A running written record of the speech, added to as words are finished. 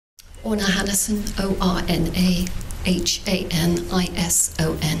ORNA HANISON, ORNAHANISON.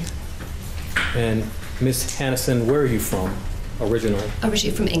 And Miss Hanison, where are you from originally?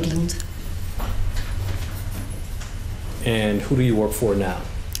 Originally from England. And who do you work for now?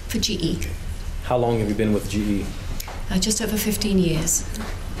 For GE. How long have you been with GE? Just over 15 years.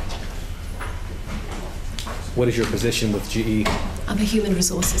 What is your position with GE? I'm a human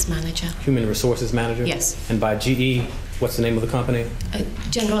resources manager. Human resources manager? Yes. And by GE, what's the name of the company?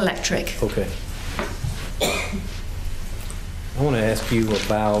 General Electric. Okay. I want to ask you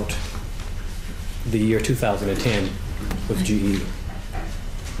about the year 2010 with GE.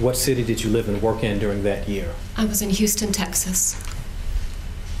 What city did you live and work in during that year? I was in Houston, Texas.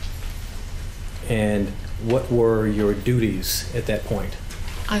 And what were your duties at that point?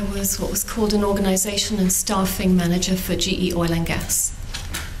 I was what was called an organization and staffing manager for GE Oil and Gas.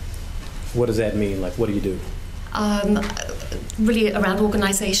 What does that mean? Like, what do you do? Really around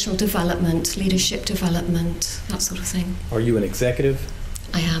organizational development, leadership development, that sort of thing. Are you an executive?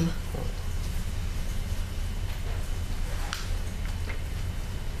 I am.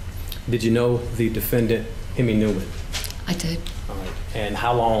 Did you know the defendant, Hemi Newman? I did. All right. And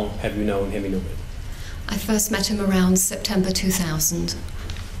how long have you known Hemi Newman? I first met him around September 2000.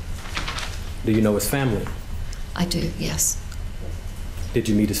 Do you know his family? I do, yes. Did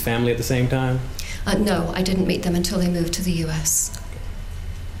you meet his family at the same time? No, I didn't meet them until they moved to the US.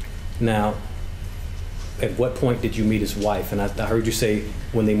 Now, at what point did you meet his wife? And I heard you say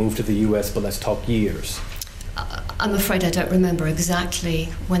when they moved to the US, but let's talk years. I'm afraid I don't remember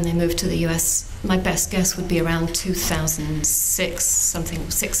exactly when they moved to the US. My best guess would be around 2006, something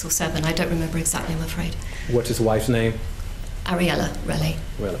 6 or 7. I don't remember exactly, I'm afraid. What's his wife's name? Ariella, really.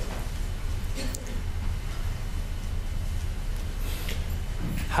 Really?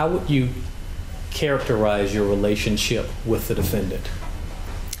 How would you characterize your relationship with the defendant?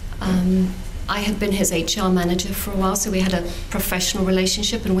 I had been his HR manager for a while, so we had a professional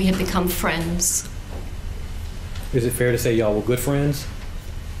relationship and we had become friends. Is it fair to say y'all were good friends?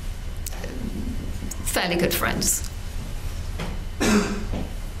 Fairly good friends.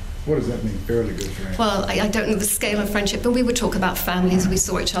 What does that mean, fairly good friends? Well, I don't know the scale of friendship, but we would talk about families. We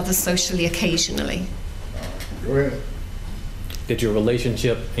saw each other socially occasionally. Go ahead. Did your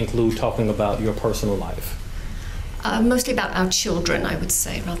relationship include talking about your personal life? Mostly about our children, I would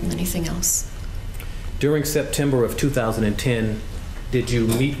say, rather than anything else. During September of 2010, did you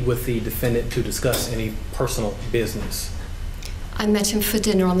meet with the defendant to discuss any personal business? I met him for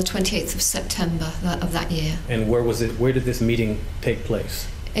dinner on the 28th of September of that year. And where was it? Where did this meeting take place?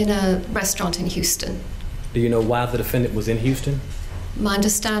 In a restaurant in Houston. Do you know why the defendant was in Houston? My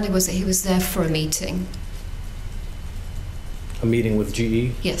understanding was that he was there for a meeting. A meeting with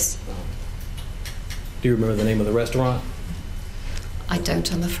GE? Yes. Do you remember the name of the restaurant? I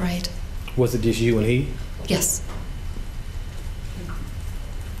don't, I'm afraid. Was it just you and he? Yes.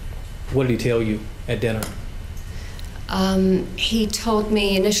 What did he tell you at dinner? He told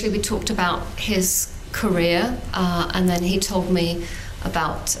me, initially we talked about his career, and then he told me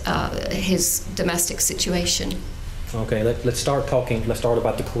about his domestic situation. Okay, let's start talking. Let's start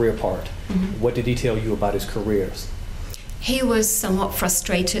about the career part. Mm-hmm. What did he tell you about his careers? He was somewhat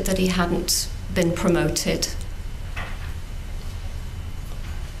frustrated that he hadn't been promoted.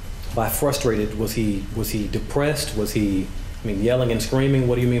 By frustrated, was he depressed? Was he, yelling and screaming?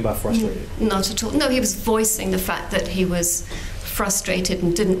 What do you mean by frustrated? Not at all. No, he was voicing the fact that he was frustrated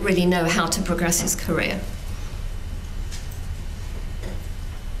and didn't really know how to progress his career.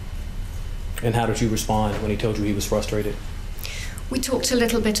 And how did you respond when he told you he was frustrated? We talked a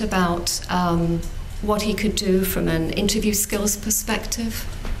little bit about what he could do from an interview skills perspective.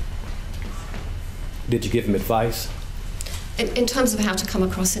 Did you give him advice? In terms of how to come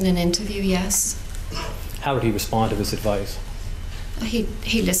across in an interview, yes. How did he respond to this advice?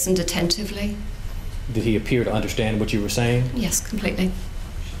 He listened attentively. Did he appear to understand what you were saying? Yes, completely.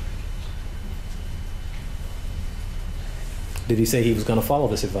 Did he say he was going to follow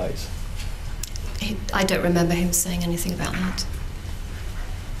this advice? I don't remember him saying anything about that.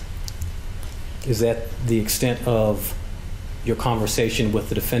 Is that the extent of your conversation with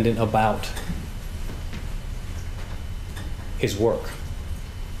the defendant about his work?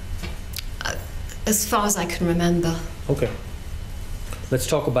 As far as I can remember. Okay. Let's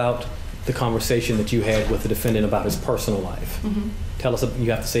talk about the conversation that you had with the defendant about his personal life. Mm-hmm. Tell us,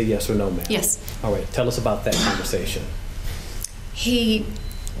 you have to say yes or no, ma'am. Yes. All right, tell us about that conversation. He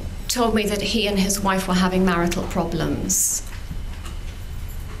told me that he and his wife were having marital problems.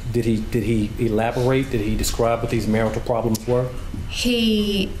 Did he elaborate? Did he describe what these marital problems were?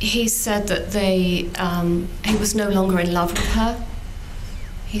 He said that he was no longer in love with her.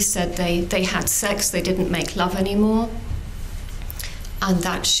 He said they had sex, they didn't make love anymore, and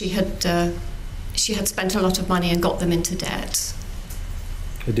that she had spent a lot of money and got them into debt.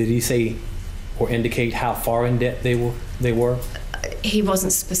 Did he say or indicate how far in debt they were? He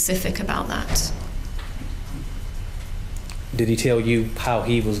wasn't specific about that. Did he tell you how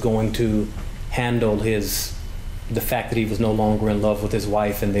he was going to handle the fact that he was no longer in love with his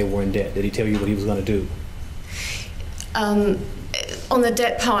wife and they were in debt? Did he tell you what he was going to do? On the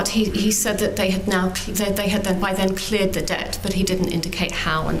debt part, he said that they had then by then cleared the debt, but he didn't indicate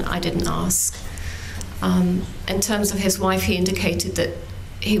how, and I didn't ask. In terms of his wife, he indicated that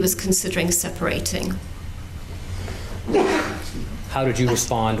he was considering separating. How did you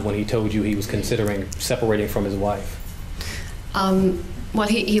respond when he told you he was considering separating from his wife? Well,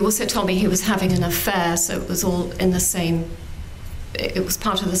 he also told me he was having an affair, so it was all in the same, it was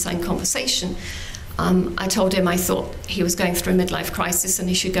part of the same conversation. I told him I thought he was going through a midlife crisis and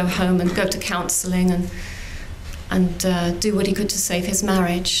he should go home and go to counselling and do what he could to save his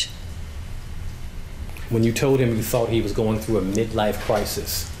marriage. When you told him you thought he was going through a midlife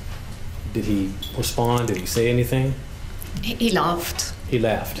crisis, did he respond? Did he say anything? He laughed. He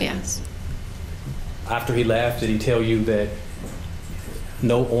laughed? Yes. After he laughed, did he tell you that,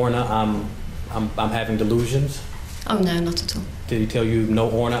 no, Orna, I'm having delusions? Oh, no, not at all. Did he tell you, no,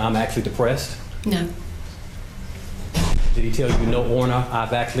 Orna, I'm actually depressed? No. Did he tell you, no, Orna,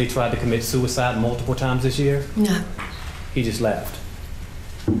 I've actually tried to commit suicide multiple times this year? No. He just laughed?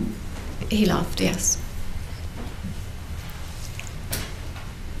 He laughed, yes.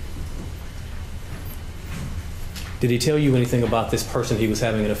 Did he tell you anything about this person he was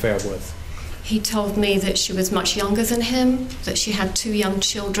having an affair with? He told me that she was much younger than him, that she had 2 young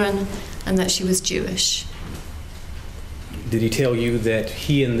children, and that she was Jewish. Did he tell you that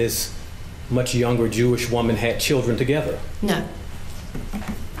he and this much younger Jewish woman had children together? No.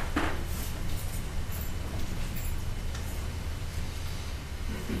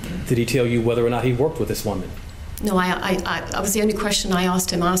 Did he tell you whether or not he worked with this woman? No, I was the only question I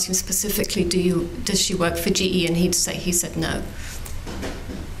asked him. I asked him specifically, does she work for GE? And he said no.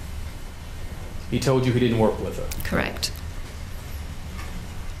 He told you he didn't work with her? Correct.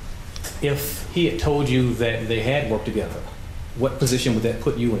 If he had told you that they had worked together, what position would that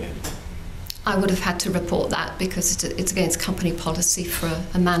put you in? I would have had to report that because it's against company policy for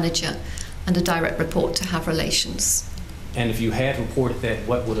a manager and a direct report to have relations. And if you had reported that,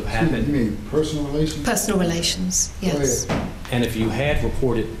 what would have happened? You mean personal relations? Personal relations, yes. And if you had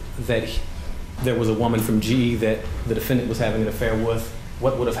reported that there was a woman from GE that the defendant was having an affair with,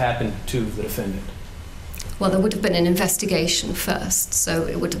 what would have happened to the defendant? Well, there would have been an investigation first, so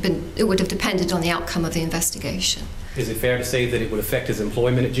it would have depended on the outcome of the investigation. Is it fair to say that it would affect his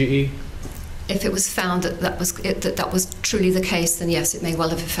employment at GE? If it was found that that was truly the case, then yes, it may well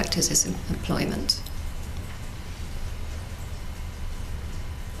have affected his employment.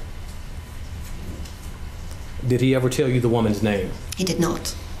 Did he ever tell you the woman's name? He did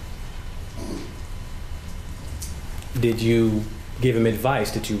not. Did you give him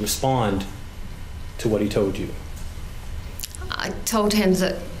advice? Did you respond to what he told you? I told him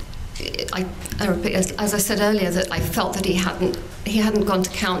that, as I said earlier, that I felt that he hadn't gone to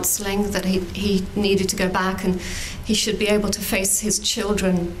counselling, that he needed to go back and he should be able to face his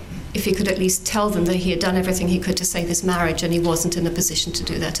children if he could at least tell them that he had done everything he could to save his marriage, and he wasn't in a position to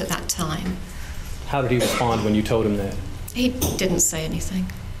do that at that time. How did he respond when you told him that? He didn't say anything.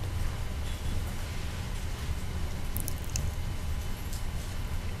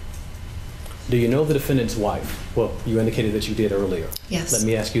 Do you know the defendant's wife? Well, you indicated that you did earlier. Yes. Let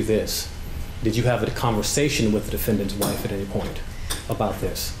me ask you this. Did you have a conversation with the defendant's wife at any point about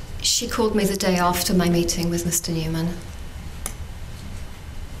this? She called me the day after my meeting with Mr. Neumann.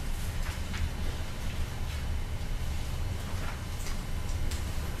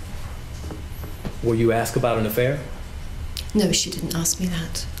 Were you asked about an affair? No, she didn't ask me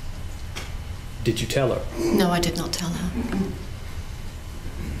that. Did you tell her? No, I did not tell her.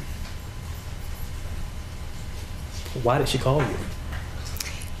 Why did she call you?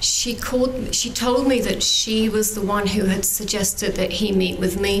 She told me that she was the one who had suggested that he meet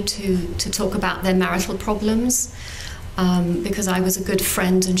with me to talk about their marital problems, because I was a good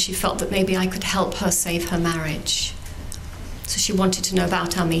friend and she felt that maybe I could help her save her marriage. So she wanted to know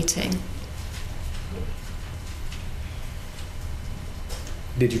about our meeting.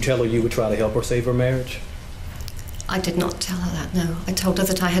 Did you tell her you would try to help her save her marriage? I did not tell her that, no. I told her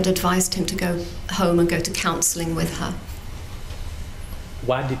that I had advised him to go home and go to counselling with her.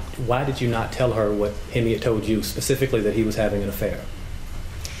 Why did you not tell her what Hemi had told you, specifically that he was having an affair?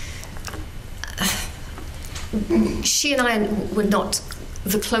 She and I were not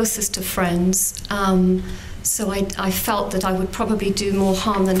the closest of friends. So I felt that I would probably do more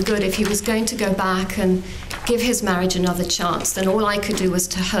harm than good. If he was going to go back and give his marriage another chance, then all I could do was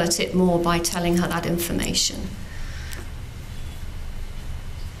to hurt it more by telling her that information.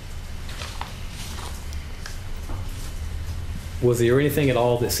 Was there anything at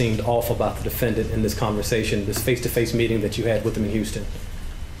all that seemed off about the defendant in this conversation, this face-to-face meeting that you had with him in Houston?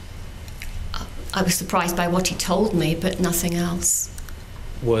 I was surprised by what he told me, but nothing else.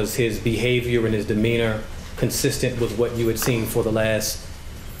 Was his behavior and his demeanor consistent with what you had seen for the last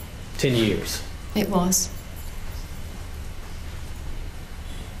 10 years? It was.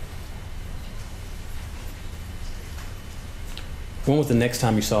 When was the next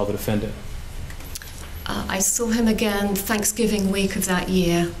time you saw the defendant? I saw him again Thanksgiving week of that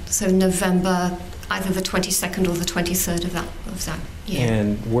year, so November, either the 22nd or the 23rd of that year.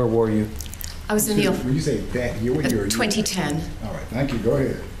 And where were you? I was in New York. When you say that year, what year? 2010. All right, thank you. Go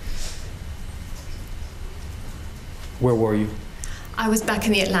ahead. Where were you? I was back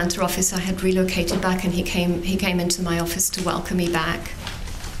in the Atlanta office. I had relocated back, and he came into my office to welcome me back.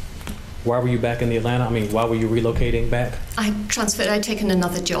 Why were you back in the Atlanta? I mean, why were you relocating back? I transferred. I'd taken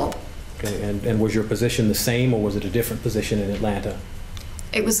another job. Okay, and was your position the same, or was it a different position in Atlanta?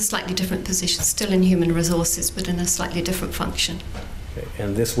 It was a slightly different position, still in human resources, but in a slightly different function. Okay,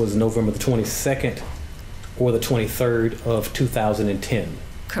 and this was November the 22nd or the 23rd of 2010?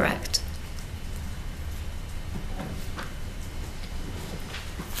 Correct.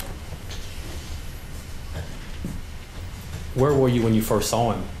 Where were you when you first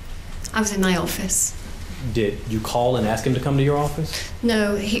saw him? I was in my office. Did you call and ask him to come to your office?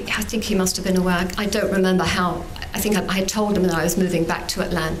 No, I think he must have been aware. I don't remember how. I think I had told him that I was moving back to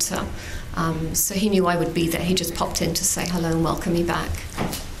Atlanta. So he knew I would be there. He just popped in to say hello and welcome me back.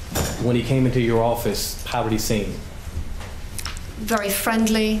 When he came into your office, how did he seem? Very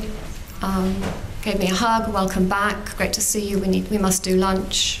friendly. Gave me a hug, welcome back, great to see you, we must do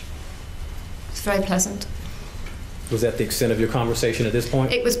lunch. It's very pleasant. Was that the extent of your conversation at this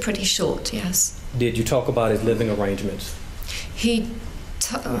point? It was pretty short, yes. Did you talk about his living arrangements?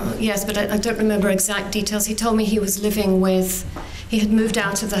 Yes, but I don't remember exact details. He told me he was living with, he had moved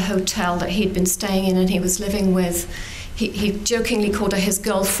out of the hotel that he'd been staying in, and he was living with, he jokingly called her his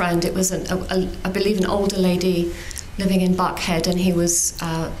girlfriend. It was, I believe, an older lady living in Buckhead, and he was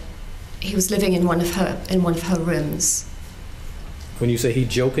living in one of her rooms. When you say he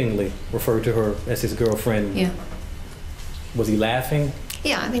jokingly referred to her as his girlfriend, yeah. Was he laughing?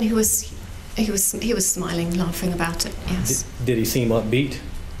 Yeah, I mean, he was smiling, laughing about it, yes. Did he seem upbeat?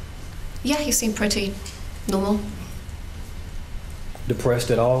 Yeah, he seemed pretty normal.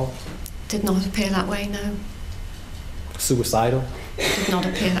 Depressed at all? Did not appear that way, no. Suicidal? Did not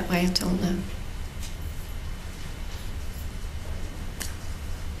appear that way at all, no.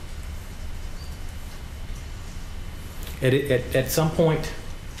 At some point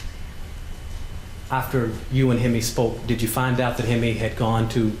after you and Hemi spoke, did you find out that Hemi had gone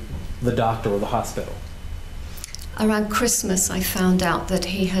to the doctor or the hospital? Around Christmas, I found out that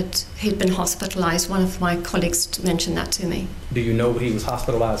he'd been hospitalized. One of my colleagues mentioned that to me. Do you know what he was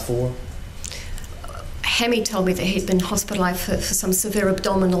hospitalized for? Hemi told me that he'd been hospitalized for some severe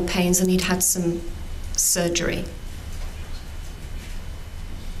abdominal pains, and he'd had some surgery.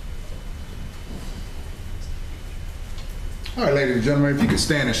 All right, ladies and gentlemen, if you could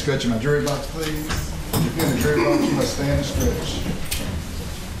stand and stretch in my jury box, please. If you're in the jury box, you must stand and stretch.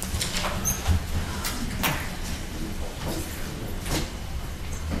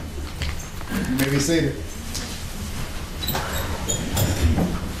 You may be seated.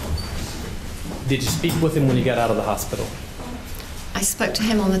 Did you speak with him when you got out of the hospital? I spoke to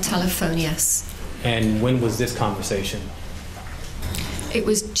him on the telephone, yes. And when was this conversation? It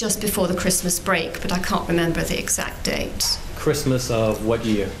was just before the Christmas break, but I can't remember the exact date. Christmas of what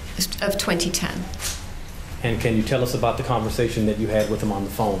year? Of 2010. And can you tell us about the conversation that you had with him on the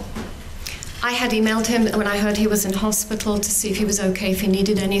phone? I had emailed him when I heard he was in hospital to see if he was okay, if he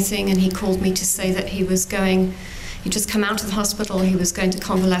needed anything, and he called me to say that he'd just come out of the hospital, he was going to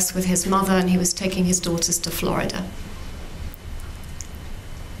convalesce with his mother, and he was taking his daughters to Florida.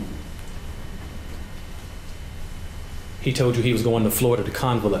 He told you he was going to Florida to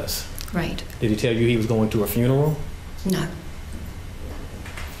convalesce. Right. Did he tell you he was going to a funeral? No.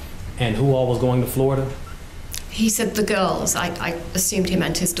 And who all was going to Florida? He said the girls. I assumed he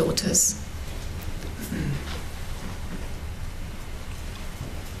meant his daughters.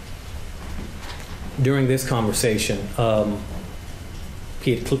 During this conversation,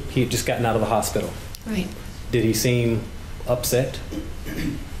 he had just gotten out of the hospital. Right. Did he seem upset?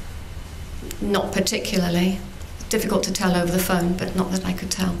 Not particularly. difficult to tell over the phone, but not that I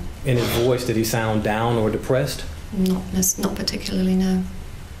could tell. In his voice, did he sound down or depressed? Not particularly, no.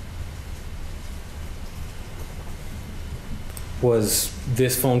 Was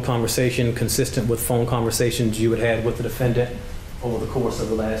this phone conversation consistent with phone conversations you had had with the defendant over the course of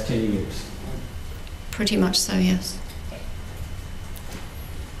the last 10 years? Pretty much so, yes.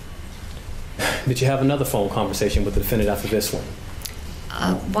 Did you have another phone conversation with the defendant after this one?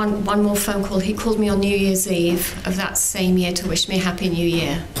 One more phone call. He called me on New Year's Eve of that same year to wish me a Happy New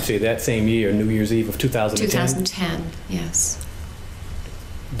Year. See, that same year, New Year's Eve of 2010? 2010, yes.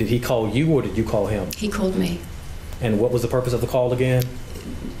 Did he call you or did you call him? He called me. And what was the purpose of the call again?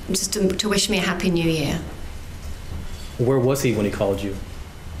 Just to wish me a Happy New Year. Where was he when he called you?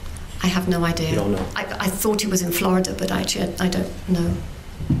 I have no idea. You don't know? I thought he was in Florida, but actually I don't know.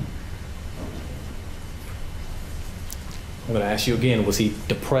 I'm going to ask you again, was he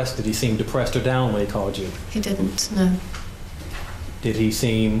depressed? Did he seem depressed or down when he called you? He didn't, no. Did he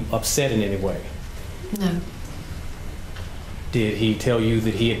seem upset in any way? No. Did he tell you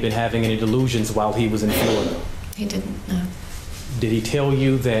that he had been having any delusions while he was in Florida? He didn't, no. Did he tell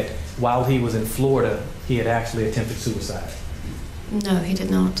you that while he was in Florida, he had actually attempted suicide? No, he did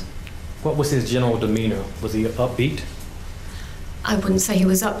not. What was his general demeanor? Was he upbeat? I wouldn't say he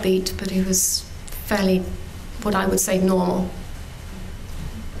was upbeat, but he was fairly, what I would say, normal.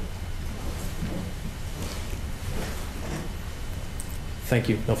 Thank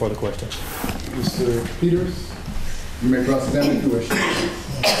you. No further questions. Mr. Peters, you may cross-examine if you wish.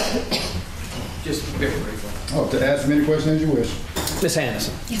 Just very briefly. Oh, to ask as many questions as you wish. Ms.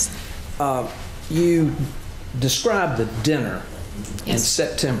 Hanison, Yes. you described the dinner in Yes.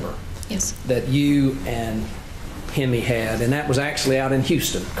 September Yes. that you and Hemi had, and that was actually out in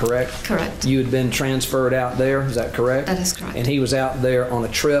Houston, correct? Correct. You had been transferred out there, is that correct? That is correct. And he was out there on a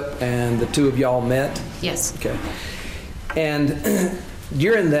trip, and the two of y'all met? Yes. Okay. And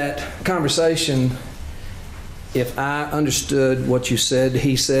during that conversation, if I understood what you said,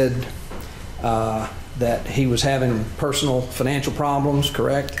 he said that he was having personal financial problems,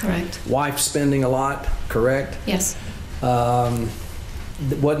 correct? Correct. Wife spending a lot, correct? Yes.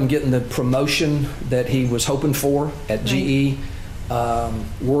 Wasn't getting the promotion that he was hoping for at GE.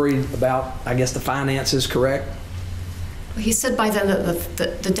 Worried about, I guess, the finances, correct? Well, he said by then that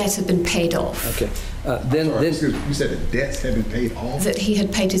the debt had been paid off. Okay. Sorry, excuse me, you said the debts had been paid off? That he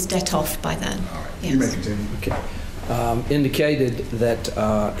had paid his debt off by then. All right, Yes. you may continue. Okay. Indicated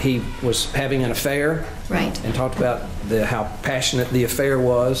that he was having an affair. Right. And talked about how passionate the affair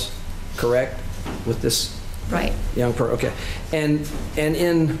was, correct, with this Right. young person. Okay. And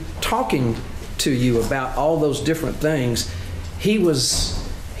in talking to you about all those different things, he was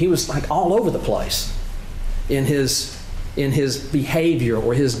like all over the place in his behavior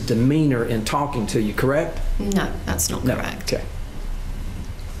or his demeanor in talking to you, correct? No, that's not No. correct. Okay.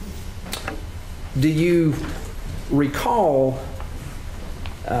 Do you recall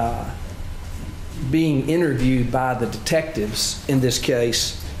being interviewed by the detectives in this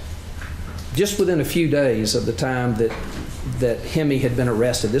case just within a few days of the time that Hemi had been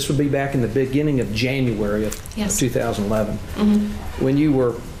arrested? This would be back in the beginning of January of Yes. 2011. Mm-hmm. When you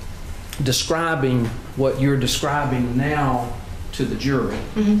were describing what you're describing now to the jury,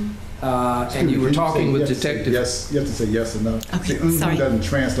 and you were talking with detectives. Yes, you have to say yes or no. Okay, See, sorry. doesn't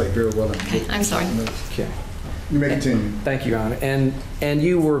translate very well. Okay, I'm sorry. Okay. You may continue. Thank you, Your Honor. And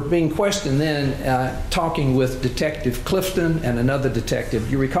you were being questioned then, talking with Detective Clifton and another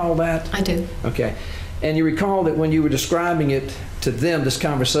detective. You recall that? I do. Okay. And you recall that when you were describing it to them, this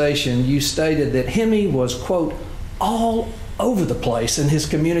conversation, you stated that Hemi was, quote, all over the place in his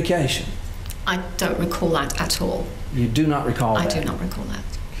communication. I don't recall that at all. You do not recall I that? do not recall that.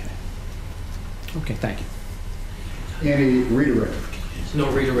 Okay, thank you. Any redirect? No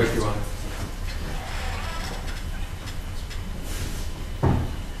redirect, Your Honor.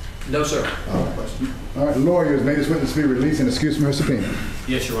 No, sir. All right, lawyers, may this witness be released and excused from her subpoena.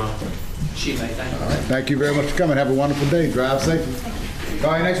 Yes, Your Honor. She may, thank you. All right, thank you very much for coming. Have a wonderful day. Drive safely.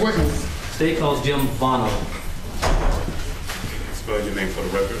 All right, next witness. State calls Jim Vono. Spell your name for the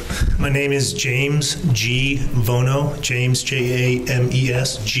record. My name is James G. Vono, James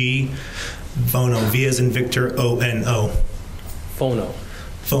James G. Vono, V as in Victor, O-N-O. Vono.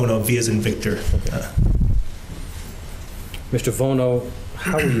 Vono, V as in Victor. Mr. Vono,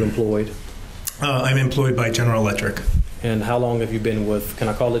 how are you employed? I'm employed by General Electric. And how long have you been with, can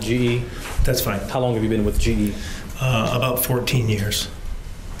I call it GE? That's fine. How long have you been with GE? About 14 years.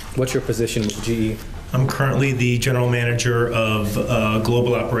 What's your position with GE? I'm currently the General Manager of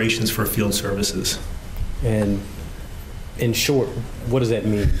Global Operations for Field Services. And In short, what does that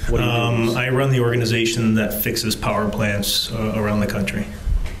mean? What do you do? I run the organization that fixes power plants around the country.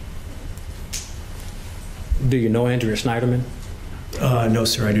 Do you know Andrea Schneiderman? No,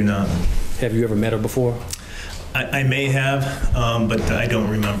 sir, I do not. Have you ever met her before? I may have, but I don't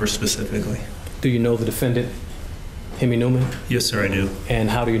remember specifically. Do you know the defendant, Hemi Newman? Yes, sir, I do. And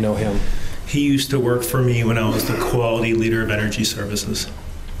how do you know him? He used to work for me when I was the quality leader of energy services.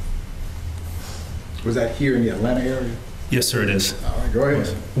 Was that here in the Atlanta area? Yes, sir, it is. All right, go ahead.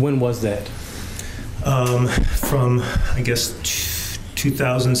 When was that? From, I guess,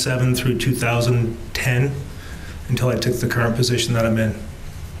 2007 through 2010, until I took the current position that I'm in.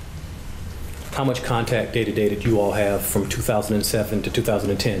 How much contact day-to-day did you all have from 2007 to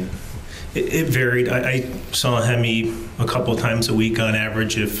 2010? It varied. I saw Hemi a couple times a week on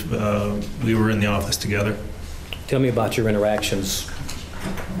average if we were in the office together. Tell me about your interactions.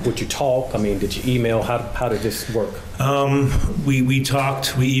 Would you talk? I mean, did you email? How did this work? We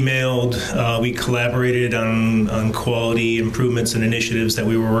talked, we emailed, we collaborated on quality improvements and initiatives that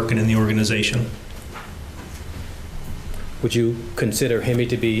we were working in the organization. Would you consider Hemi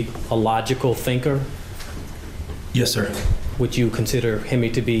to be a logical thinker? Yes, sir. Would you consider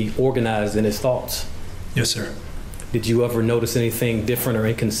Hemi to be organized in his thoughts? Yes, sir. Did you ever notice anything different or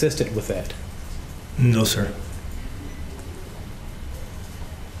inconsistent with that? No, sir.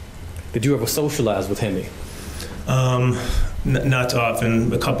 Did you ever socialize with Hemi? Not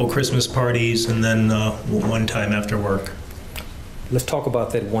often. A couple Christmas parties and then one time after work. Let's talk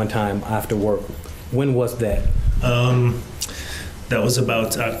about that one time after work. When was that? That was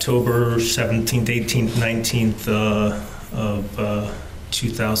about October 17th, 18th, 19th of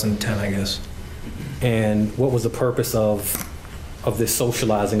 2010, I guess. And what was the purpose of this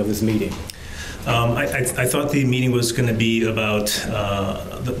socializing, of this meeting? I thought the meeting was going to be about,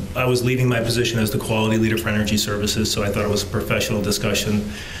 I was leaving my position as the quality leader for energy services, so I thought it was a professional discussion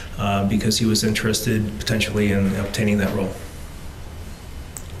because he was interested potentially in obtaining that role.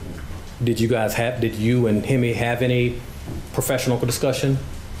 Did you and Hemi have any professional discussion?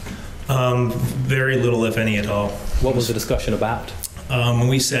 Very little, if any, at all. What was the discussion about? When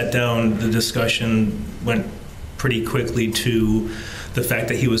we sat down, the discussion went pretty quickly to the fact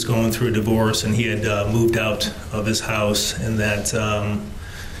that he was going through a divorce and he had moved out of his house, and that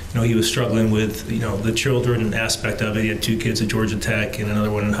he was struggling with the children aspect of it. He had 2 kids at Georgia Tech and another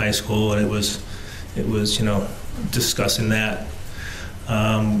one in high school, and it was discussing that.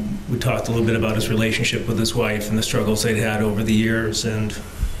 We talked a little bit about his relationship with his wife and the struggles they'd had over the years. And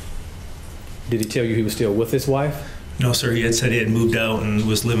did he tell you he was still with his wife? No, sir. He had said he had moved out and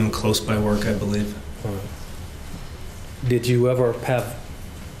was living close by work, I believe. Did you ever have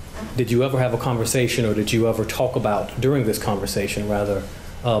a conversation, or did you ever talk about, during this conversation rather,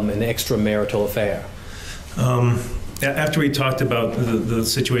 an extramarital affair? After we talked about the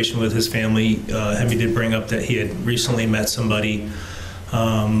situation with his family, Hemi did bring up that he had recently met somebody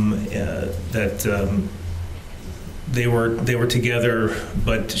that they were together,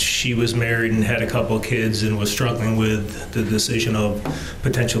 but she was married and had a couple of kids and was struggling with the decision of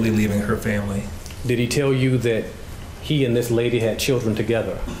potentially leaving her family. Did he tell you that he and this lady had children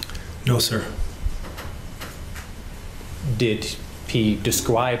together? No, sir. Did he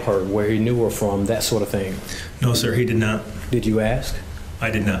describe her, where he knew her from, that sort of thing? No, sir, he did not. Did you ask? I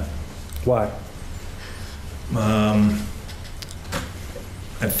did not. Why?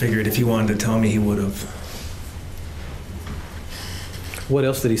 I figured if he wanted to tell me, he would have. What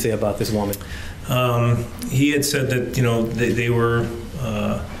else did he say about this woman? He had said that they were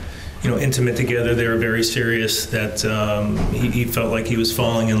intimate together. They were very serious. That he felt like he was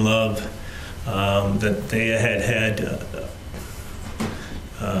falling in love. That they had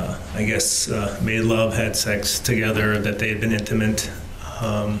made love, had sex together. That they had been intimate.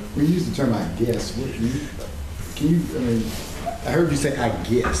 When you use the term "I guess," I heard you say "I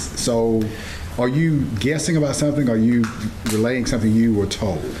guess." So, are you guessing about something? Or are you relaying something you were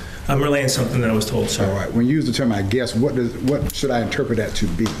told? I'm relaying something that I was told, sir. All right. When you use the term "I guess," what should I interpret that to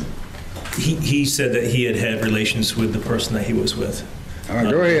be? He said that he had had relations with the person that he was with. All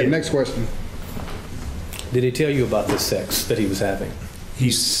right. Go ahead. Next question. Did he tell you about the sex that he was having? He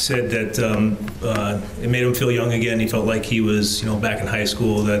said that it made him feel young again. He felt like he was, back in high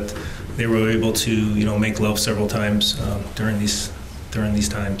school. That they were able to, make love several times during these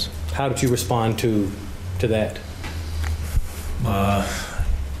times. How did you respond to that? I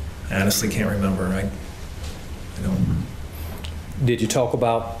honestly can't remember. I don't. Did you talk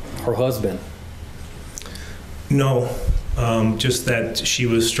about her husband? No, just that she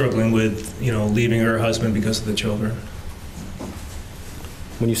was struggling with, leaving her husband because of the children.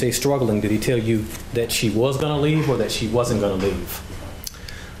 When you say struggling, did he tell you that she was going to leave or that she wasn't going to leave?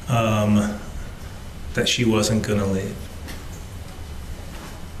 That she wasn't going to leave.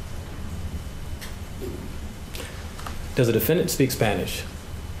 Does the defendant speak Spanish?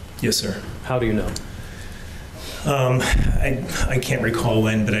 Yes, sir. How do you know? I can't recall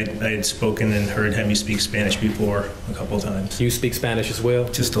when, but I had spoken and heard him speak Spanish before a couple of times. You speak Spanish as well?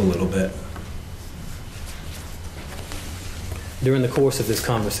 Just a little bit. During the course of this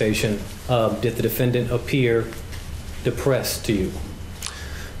conversation, did the defendant appear depressed to you?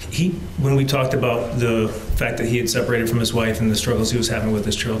 When we talked about the fact that he had separated from his wife and the struggles he was having with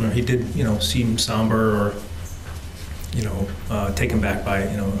his children, he did, seem somber or, taken back by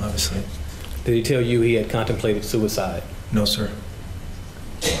it, obviously. Did he tell you he had contemplated suicide? No, sir.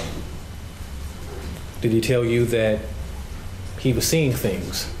 Did he tell you that he was seeing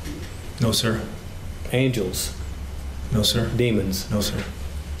things? No, sir. Angels? No, sir. Demons? No, sir.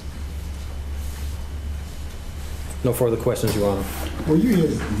 No further questions, Your Honor. Were you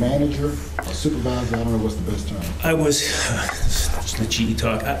his manager or supervisor? I don't know what's the best term. I was, the GE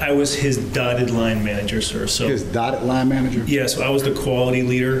talk, I was his dotted line manager, sir. So His dotted line manager? yeah, so I was the quality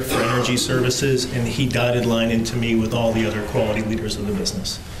leader for energy services, and he dotted line into me with all the other quality leaders of the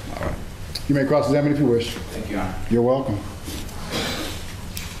business. All right. You may cross-examine if you wish. Thank you, Your Honor. You're welcome.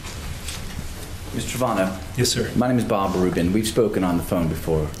 Mr. Vono. Yes, sir. My name is Bob Rubin. We've spoken on the phone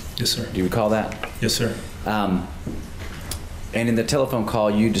before. Yes, sir. Do you recall that? Yes, sir. And in the telephone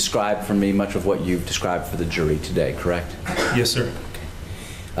call, you described for me much of what you've described for the jury today, correct? Yes, sir.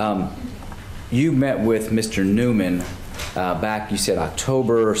 You met with Mr. Neumann back, you said,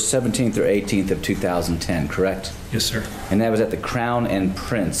 October 17th or 18th of 2010, correct? Yes, sir. And that was at the Crown and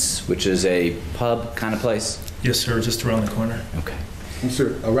Prince, which is a pub kind of place? Yes, sir. Just around the corner. Okay.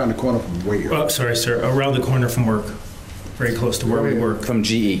 Sir, around the corner from where? Oh, sorry, sir. Around the corner from work. Very close to where we work. From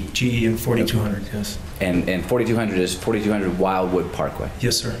GE? GE and 4200, yes. And 4200 is 4200 Wildwood Parkway?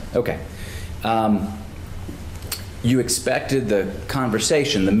 Yes, sir. Okay. You expected the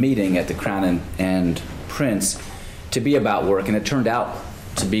conversation, the meeting at the Crown and Prince to be about work, and it turned out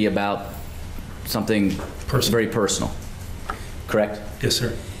to be about something very personal, correct? Yes,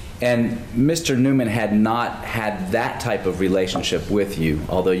 sir. And Mr. Neumann had not had that type of relationship with you,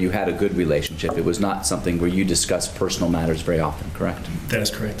 although you had a good relationship. It was not something where you discussed personal matters very often, correct? That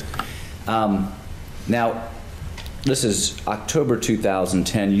is correct. Now, this is October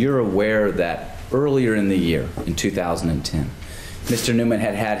 2010. You're aware that earlier in the year, in 2010, Mr. Neumann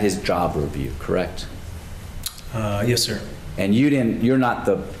had had his job review, correct? Yes, sir. And you're not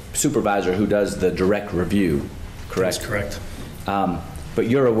the supervisor who does the direct review, correct? That's correct. But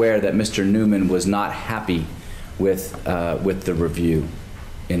you're aware that Mr. Neumann was not happy with the review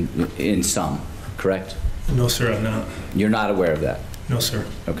in sum, correct? No, sir, I'm not. You're not aware of that? No, sir.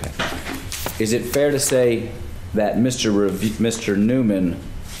 Okay. Is it fair to say that Mr. Neumann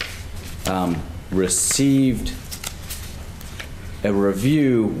received a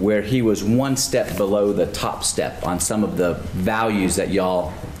review where he was one step below the top step on some of the values that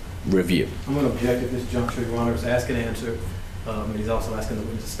y'all review? I'm going to object at this juncture. Your Honor is asking to answer, and he's also asking the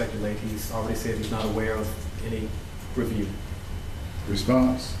witness to speculate. He's already said he's not aware of any review.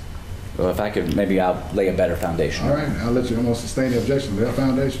 Response? Well, if I could, maybe I'll lay a better foundation. All right, I'll let you almost sustain the objection. Lay a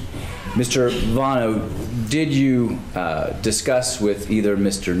foundation. Mr. Vono, did you discuss with either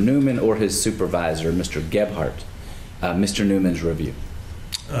Mr. Neumann or his supervisor, Mr. Gebhardt, Mr. Newman's review?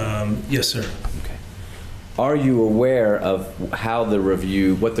 Yes, sir. Okay. Are you aware of how the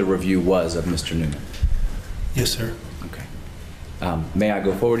review, what the review was of Mr. Neumann? Yes, sir. Okay. May I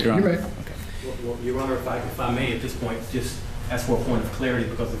go forward, Your Honor? You may. Okay. Well, Your Honor, if I may, at this point, just ask for a point of clarity,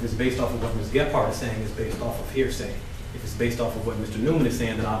 because if it's based off of what Ms. Gebhardt is saying, it's based off of hearsay. If it's based off of what Mr. Neumann is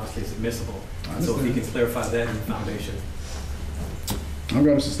saying, then obviously it's admissible. So if he can clarify that in the foundation. I'm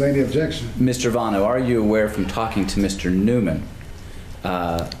going to sustain the objection. Mr. Vono, are you aware from talking to Mr. Neumann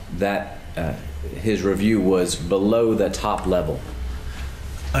that his review was below the top level?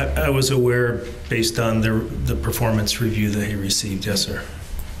 I was aware based on the performance review that he received, yes, sir.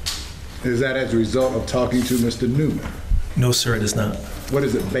 Is that as a result of talking to Mr. Neumann? No, sir, it is not. What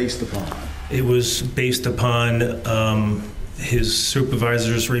is it based upon? It was based upon his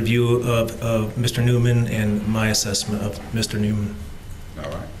supervisor's review of Mr. Neumann and my assessment of Mr. Neumann. All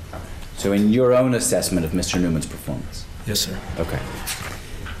right. So in your own assessment of Mr. Newman's performance? Yes, sir. Okay.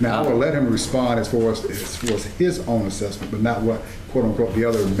 Now, I will let him respond as far as his own assessment, but not what, quote unquote, the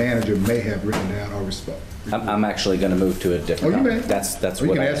other manager may have written down or respond. I'm actually going to move to a different. Oh, you may. That's you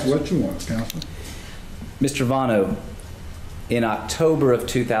what can I ask what you want, Counsel. Mr. Vono, in October of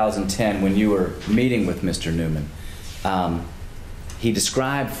 2010, when you were meeting with Mr. Neumann, he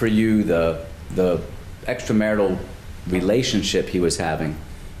described for you the extramarital relationship he was having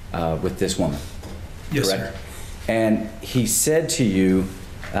with this woman. Yes, correct? sir. And he said to you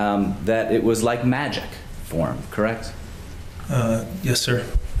that it was like magic for him, correct? Yes, sir.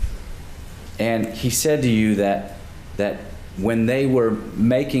 And he said to you that when they were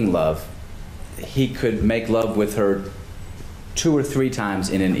making love, he could make love with her 2 or 3 times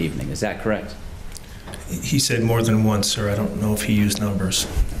in an evening. Is that correct? He said more than once, sir. I don't know if he used numbers.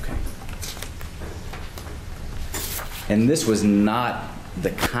 Okay. And this was not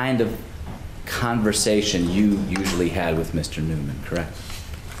the kind of conversation you usually had with Mr. Newman, correct?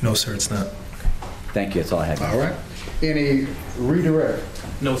 No, sir, it's not. Thank you. That's all I have. All right. Any redirect?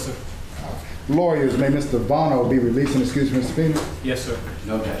 No, sir. Lawyers, may Mr. Vono be released and excused from subpoena? Yes, sir.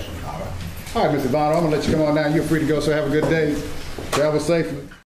 No objection. All right, Mr. Vono, I'm gonna let you come on down. You're free to go, so have a good day. Travel safely.